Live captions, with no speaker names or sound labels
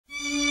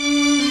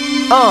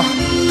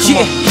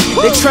Yeah,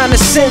 they tryna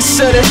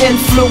censor the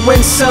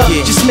influencer.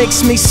 Just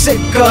makes me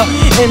sicker.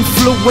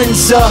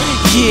 Influenza.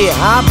 Yeah,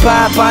 I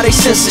abide by they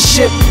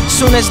censorship.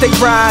 Soon as they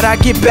ride, I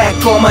get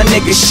back on my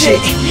nigga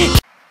shit.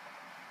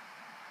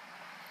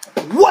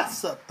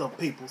 What's up, though,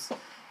 peoples?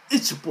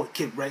 It's your boy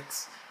Kid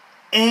Rex,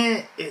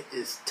 and it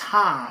is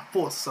time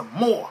for some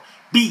more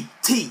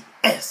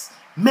BTS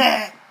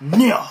Mad,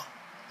 neah.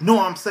 You know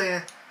what I'm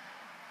saying?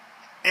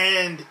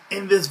 And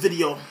in this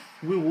video,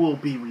 we will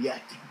be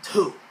reacting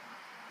to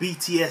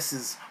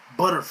BTS's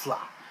Butterfly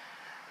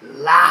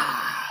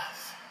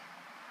live.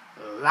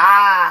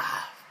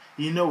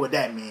 You know what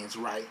that means,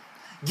 right?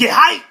 Get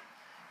hype,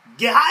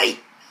 get hype,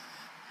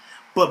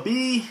 but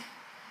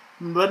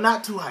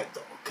not too hype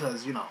though,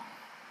 cause you know,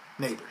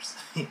 neighbors.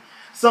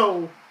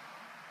 So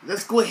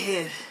let's go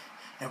ahead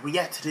and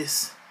react to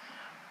this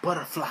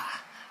Butterfly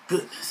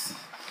goodness.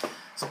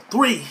 So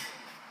 3,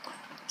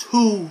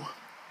 2,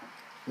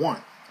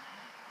 1,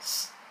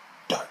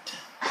 start.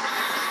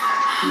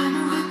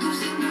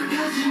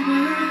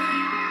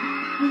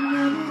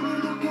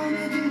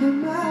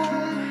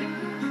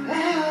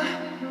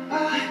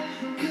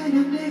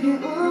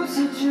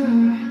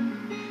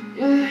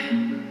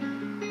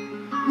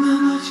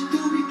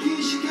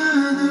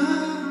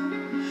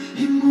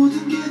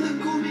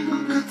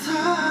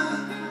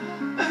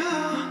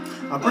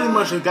 I pretty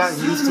much have gotten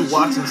used to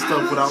watching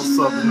stuff without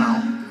subs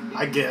now,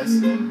 I guess.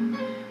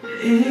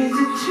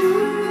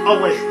 Oh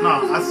wait,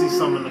 no, I see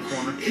some in the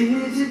corner.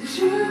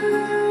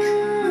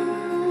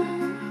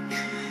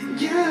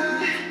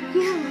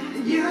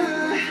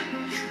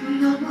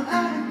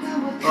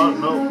 Oh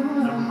no,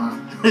 never mind.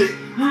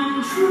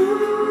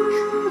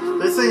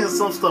 They're saying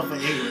some stuff in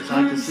English, I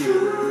can see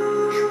it.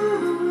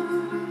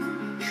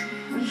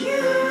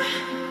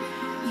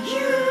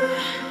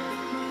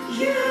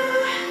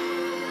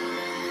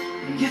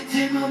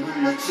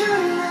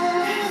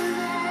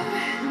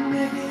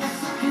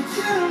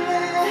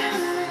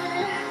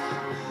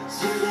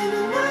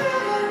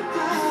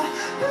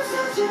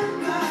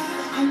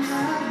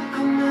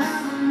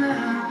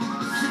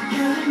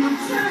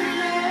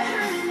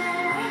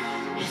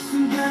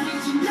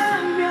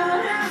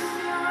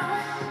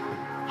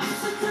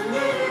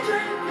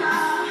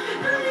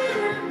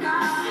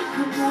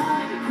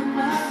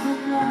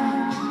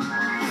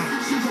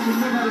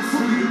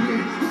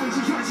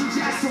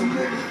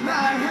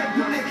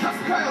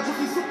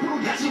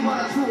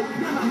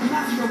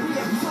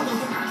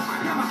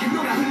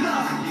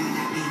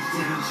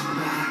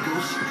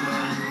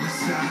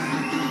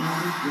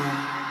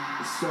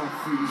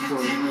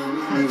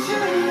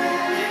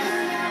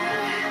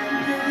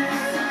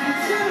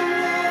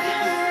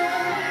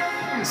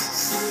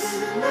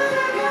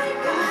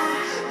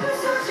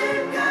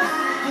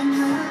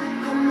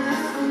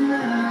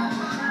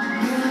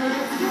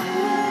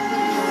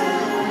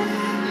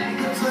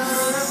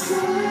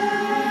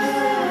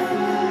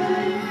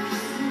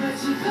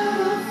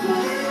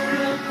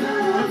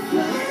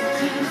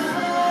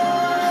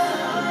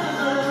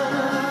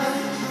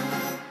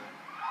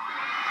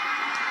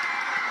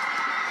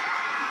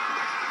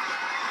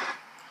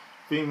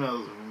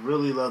 Females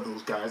really love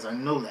those guys. I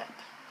know that.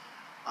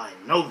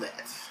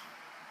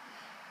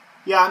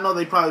 Yeah, I know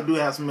they probably do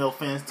have some male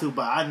fans too,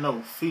 but I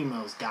know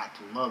females got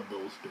to love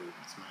those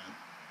dudes, man.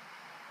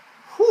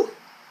 Whew.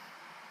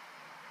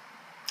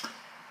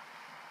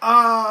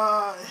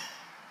 That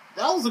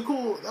was a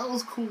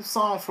cool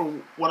song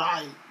from what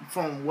I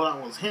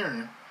was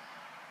hearing.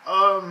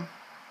 Live.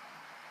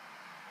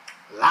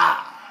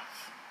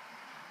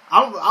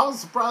 I was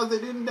surprised they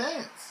didn't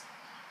dance.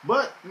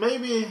 But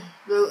maybe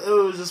it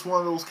was just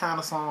one of those kind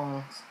of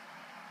songs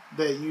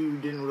that you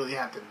didn't really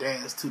have to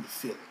dance to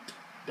feel it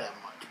that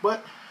much.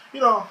 But, you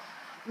know,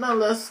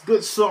 nonetheless,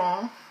 good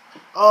song.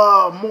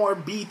 More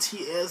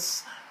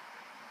BTS,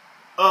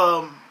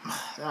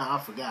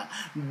 I forgot.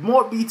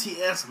 More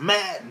BTS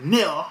Mad,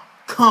 neah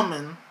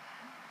coming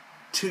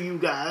to you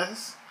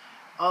guys.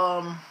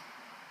 I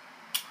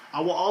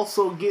will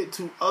also get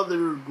to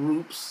other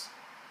groups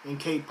in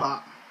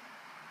K-pop.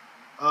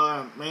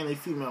 Mainly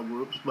female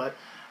groups, but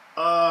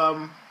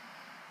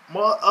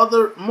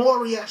more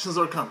reactions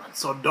are coming,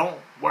 so don't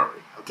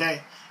worry,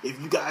 okay? If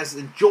you guys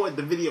enjoyed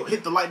the video,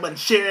 hit the like button,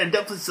 share, and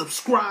definitely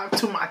subscribe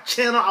to my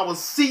channel. I will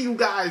see you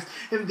guys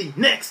in the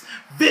next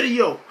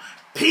video.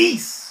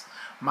 Peace,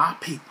 my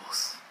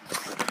peoples.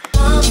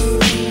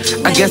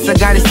 I guess I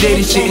gotta say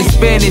this shit in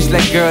Spanish.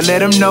 Like, girl, let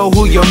them know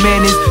who your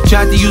man is.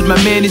 Tried to use my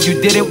manners,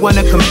 you didn't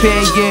wanna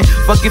compare, yeah.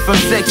 Fuck it from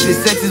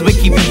sexist. Sex is what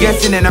keep you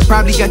guessing, and I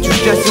probably got you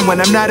stressing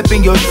when I'm not up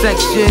in your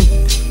section.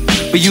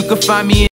 But you can find me in